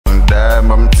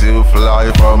I'm too fly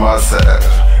for myself.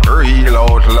 Real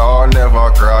outlaw,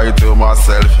 never cry to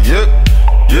myself. Yeah,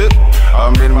 yeah,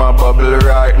 I'm in my bubble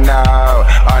right now,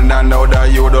 and I know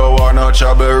that you don't want no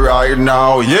trouble right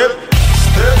now. Yep,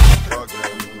 step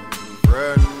again.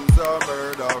 Friends are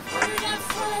murder friends.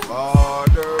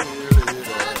 Father will it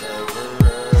ever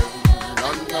end.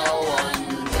 And now I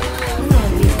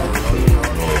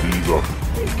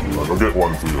can get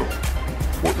one for you,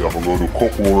 but you have to go to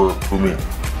cook more for me.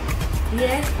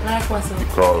 Yeah, like what's up?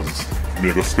 Because you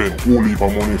have to spend a whole heap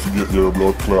of money to get your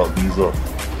blood clot visa.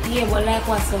 Yeah, but like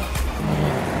what's up?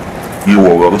 Yeah,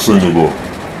 well, we're going to send you go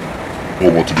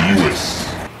over to the US.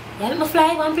 Yeah, let me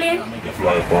fly one plane. You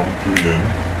fly from plane,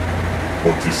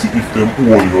 but you see if them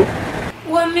hold you.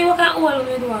 What me, what can hold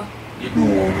me do? You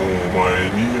don't know my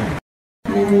name.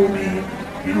 You don't know me.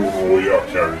 You don't know what you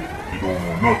carry. You don't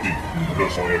know nothing. You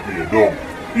just want to pay a dog.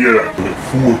 Yeah,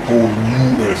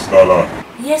 $4,000 US.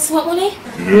 Yes, what money?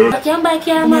 Yeah. I can buy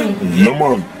car, man. Yeah,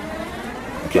 man.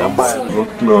 You can buy a blood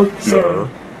clot car.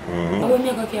 I will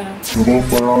make a car. You don't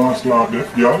buy a slap there,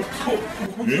 yeah?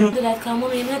 Do that car,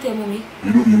 mommy, not tell mommy.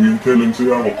 You don't even tell him to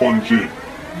have a country.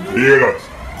 You hear that?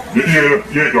 You hear that?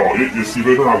 Yeah, you see,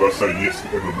 we don't have a say yes to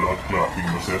every blood clot thing,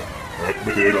 you say. Right?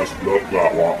 But they just blood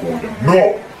clot walk over them.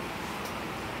 No!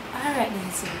 Alright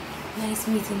then, sir. Nice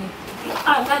meeting you.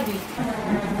 I'm not doing it.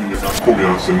 You can come here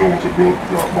and say no to blood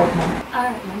clot bad man.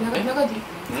 Alright, man, I'm not gonna do it.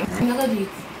 I'm not gonna do it.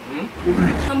 You do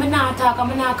it. I'm not talk,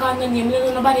 I'm not call no name,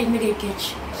 nobody in the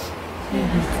catch.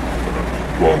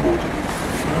 Go on, boat.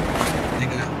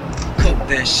 Nigga, cook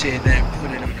that shit and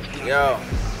put it on the plate. Yo,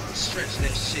 Stretch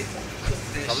that shit, cook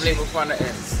that I'm shit. leaving from the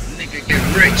ends. Nigga get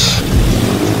rich.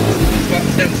 Fuck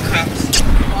them cops.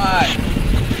 Why?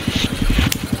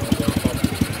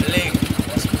 Link,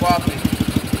 what's poppin'?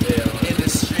 In the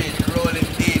street, rolling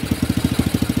deep.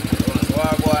 So I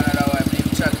go another way, big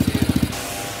chat to you.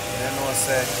 You know what I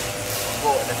said?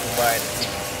 Go let me buy the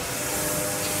ticket.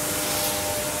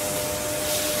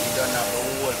 You don't have the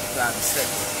whole plan set.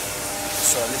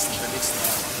 So listen to this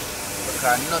now.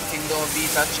 Because nothing don't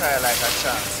beat a try like a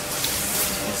chance.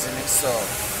 Isn't it so?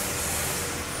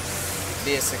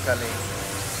 Basically,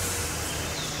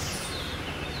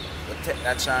 we take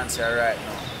that chance here right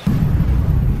now.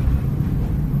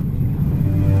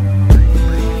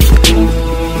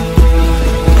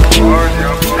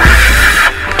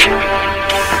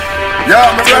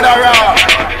 yeah, my brother Raw.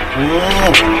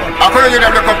 I couldn't get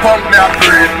them little pump there and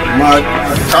pray. Mad.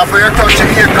 After you touch the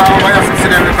ear car, I have to see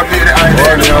them little beat the eye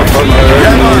there.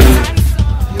 Yeah, man.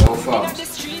 Yo, fam.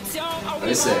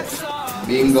 Listen,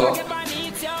 bingo.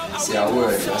 See a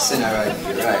word, I send it right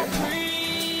here, right now.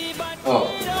 Oh.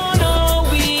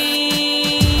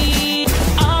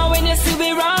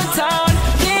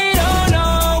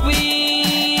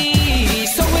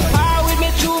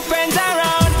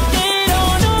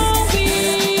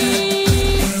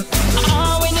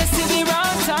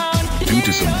 Due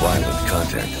to some violent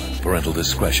content, parental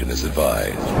discretion is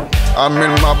advised. I'm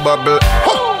in my bubble,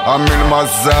 I'm in my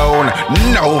zone.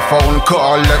 No phone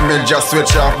call, let me just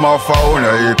switch off my phone.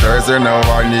 Haters, you know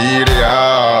I need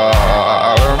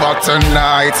y'all. But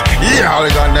tonight, y'all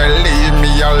gonna leave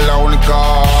me alone,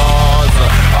 cause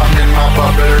I'm in my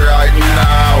bubble right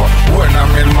now. When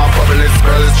I'm in my bubble, it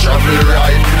spells trouble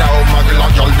right now. My girl,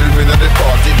 y'all deal with the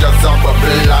party, just a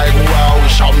bubble like wow.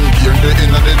 Champagne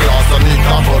in the glass, and it's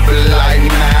a bubble like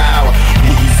now.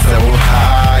 We so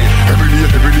high, every day,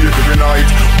 every night.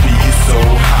 We so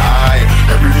high,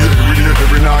 every day,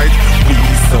 every night. We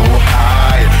so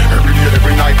high, every day,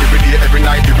 every night, every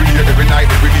night, every day, every night,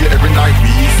 every night.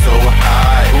 We so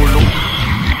high. Oh look.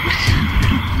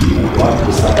 What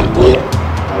is happening?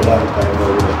 A long time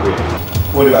ago.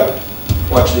 Hold on.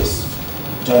 Watch this.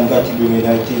 John got to bring in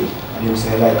 19, and he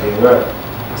say like a word.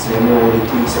 Say no all the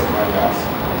things up my last.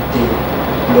 Thing,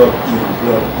 blood in,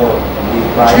 blood out, and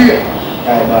live by,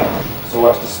 die by. So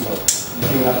watch this now.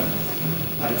 Looking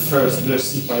at the first blood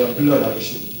sip of your blood of the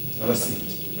ship. Never see it.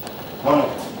 One up,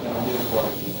 and I'm doing for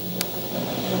it.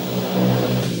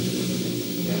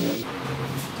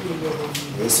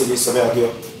 You see this over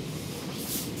here?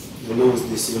 You lose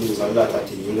this, you lose a lot of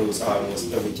things, you lose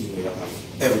almost everything you have.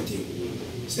 Everything.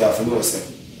 So you have to know yourself.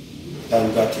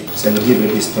 Dan got it. So you give me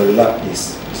this to lock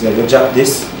this. So you drop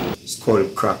this, skull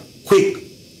crack. Quick!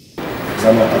 Because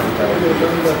I'm not African.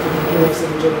 No.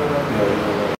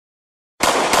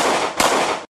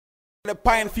 The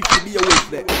pine 50 be away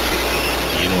there.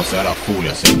 You know, so that fool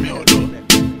you send me out though.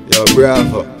 Yo,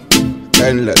 bravo.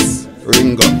 Endless.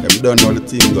 Ringo. If don't know the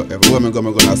team go. Every woman go,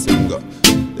 I'm gonna sing go.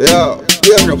 Yo,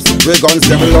 we guns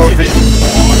them love it.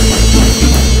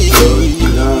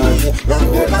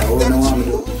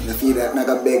 feel that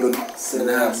nigga begging. So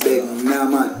now begging, nah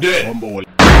man. Yeah.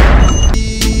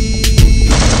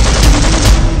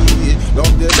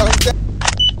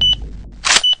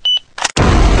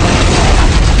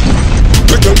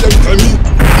 Tell me,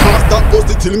 pass that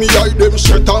pussy till me hide them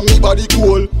shirt on me body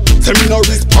cool. Tell me no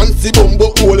responsive bumbo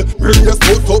hole. Bring the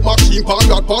sport up machine pan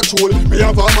that patrol. Me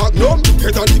have a magnum,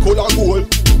 get a Nicola goal.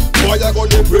 Boy I got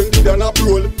the brain with an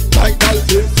roll. Like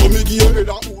dolphin, so me give you head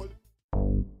a hole.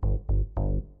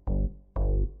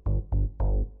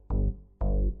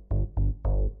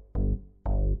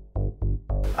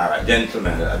 Alright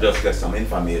gentlemen, I just get some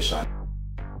information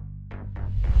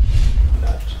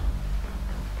that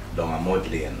down a mud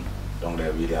lane, down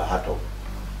there really a hot up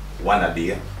one a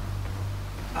day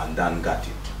and Dan got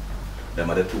it.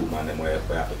 Them are the two man them where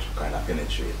we have to kind of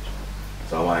penetrate.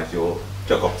 So I want you to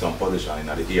check up some position in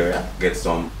the area, get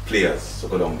some players to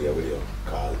go down there with you,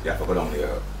 because you have to go down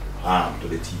there arm to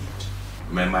the teeth.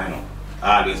 Remember, you know,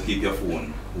 always keep your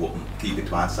phone open, keep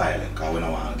it on silent, because we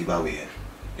don't want to give away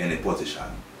any position.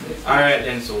 Alright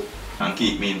then, so. And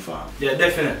keep me informed. Yeah,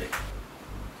 definitely.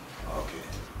 Okay.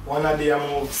 One of them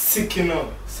move sick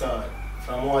enough, sir.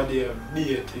 From one day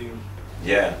be a thing.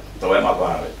 Yeah, so where am I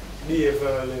going with? Be a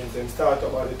violence and start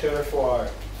up at the turf war.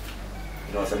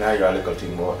 You know, so now you're a little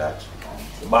thing about that.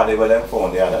 The body where them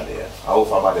found the other day, how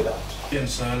far body that?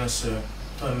 Yes, sir.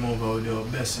 Turn over with your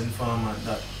best informant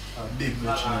that a big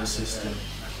glitch in the system.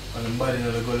 And the body in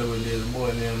the gully with the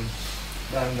boy named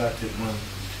Dan got it, man.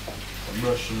 A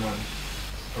brush, man.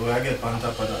 So I get on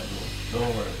top of that, though.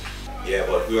 Don't worry. Yeah,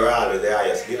 but we were always the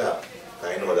highest killer.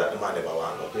 I know that the man never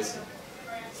want to go prison.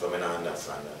 So I don't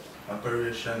understand that.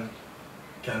 Operation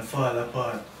can fall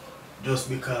apart just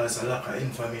because a lack of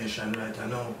information right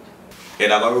now. Yeah,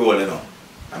 they're going to roll, you know.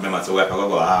 I remember, so we have to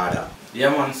go harder. Yeah,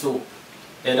 man, so.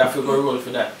 Yeah, they have to go roll for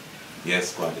that.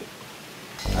 Yes, squaddy.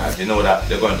 You know that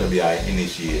they're going to be an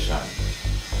initiation.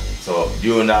 So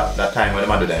during that time when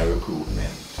they do their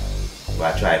recruitment, we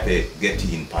try to get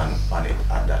in pan it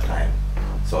at that time.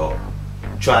 So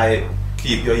try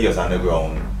keep your ears on the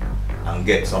ground and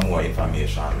get some more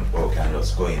information, or we can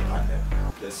just go in on them.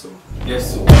 Yes, sir.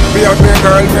 Yes, sir. Be a big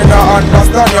girl, me no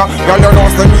understand ya. Girl, you know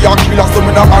say me a killer, so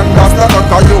me no understand ya.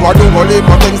 Cause you a do a heap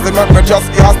of things that make me just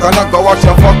can't stand ya. Go watch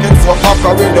your fucking soap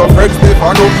after with your friends sleep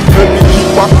and do. Tell me keep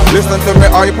back, listen to me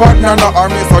iPod, nana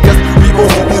or me suggest we go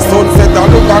see the sunset and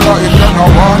look at her. If you no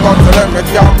want, God tell them me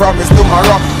can't promise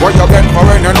tomorrow. What you been for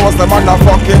when you know say man a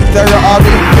fucking terror. I've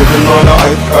been living my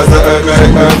life as a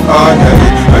M-A-F-I-A.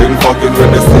 I ain't fucking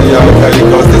with the CIA,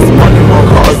 cause this money more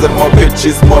cause and more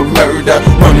bitches, more murder.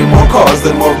 Money more cause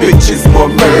and more bitches, more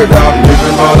murder. I'm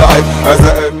living my life as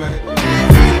a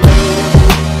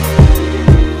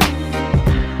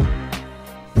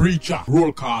Preacher,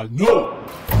 roll call, no!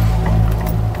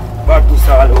 Back to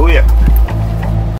Sal, oh yeah.